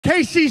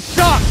AC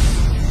sucks!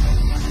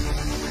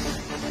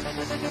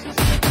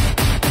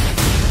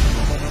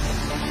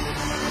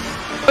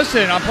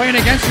 Listen, I'm playing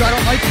against you, I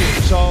don't like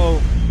you, so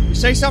you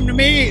say something to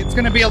me, it's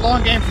gonna be a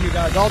long game for you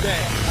guys all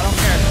day. I don't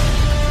care.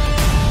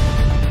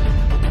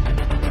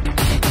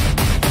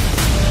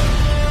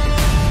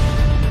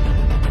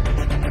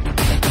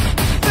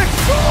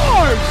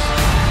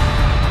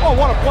 Oh,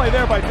 what a play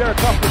there by Derek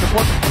Huffman to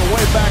put the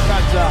Wave back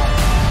on top.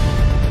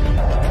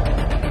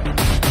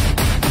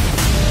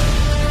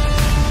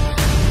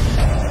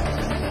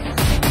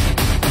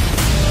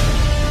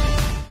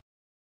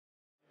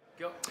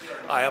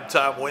 Hi, I'm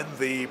Tom Wynn,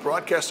 the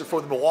broadcaster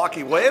for the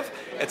Milwaukee Wave,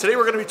 and today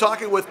we're going to be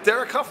talking with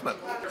Derek Huffman.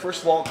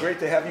 First of all, great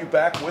to have you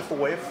back with the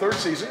Wave, third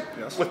season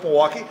with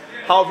Milwaukee.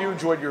 How have you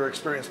enjoyed your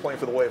experience playing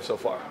for the Wave so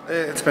far?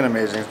 It's been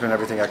amazing. It's been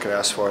everything I could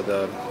ask for.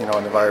 The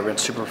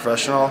environment's super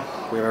professional.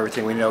 We have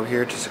everything we know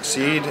here to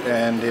succeed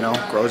and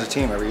grow as a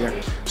team every year.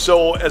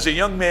 So, as a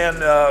young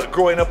man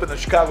growing up in the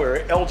Chicago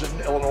area,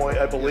 Elgin, Illinois,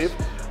 I believe,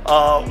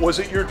 was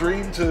it your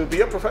dream to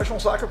be a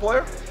professional soccer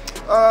player?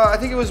 I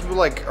think it was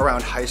like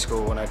around high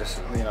school when I just,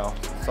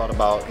 thought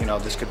about,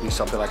 this could be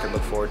something I could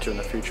look forward to in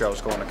the future. I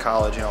was going to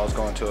college, I was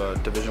going to a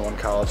Division I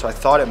college, so I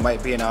thought it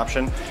might be an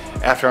option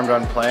after I'm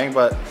done playing,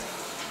 but,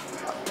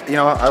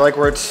 I like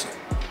where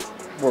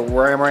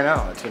I am right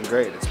now. It's been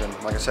great. It's been,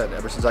 like I said,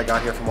 ever since I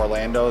got here from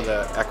Orlando,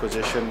 the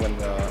acquisition when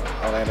the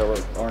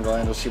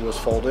Orlando City was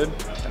folded,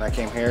 and I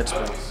came here, it's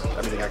been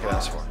everything I could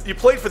ask for. You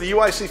played for the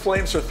UIC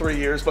Flames for 3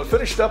 years, but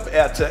finished up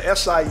at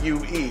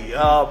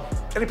SIUE.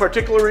 Any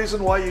particular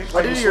reason why you?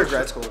 I did a year of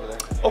grad school over there.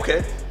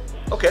 Okay.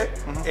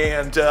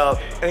 And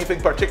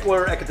anything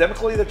particular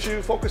academically that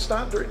you focused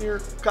on during your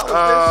college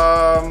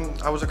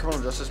days? I was a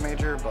criminal justice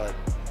major, but.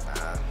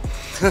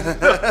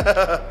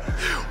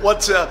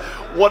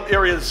 What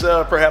areas,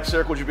 perhaps,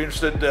 Eric, would you be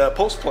interested in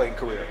post-playing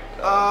career?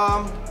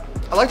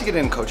 I'd like to get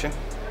in coaching,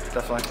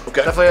 definitely.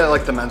 Okay. Definitely at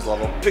like the men's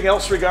level. Anything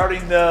else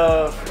regarding,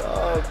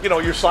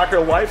 your soccer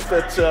life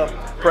that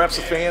perhaps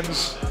the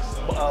fans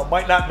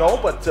might not know,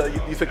 but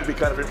you think would be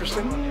kind of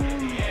interesting?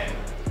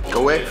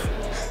 Go Wave.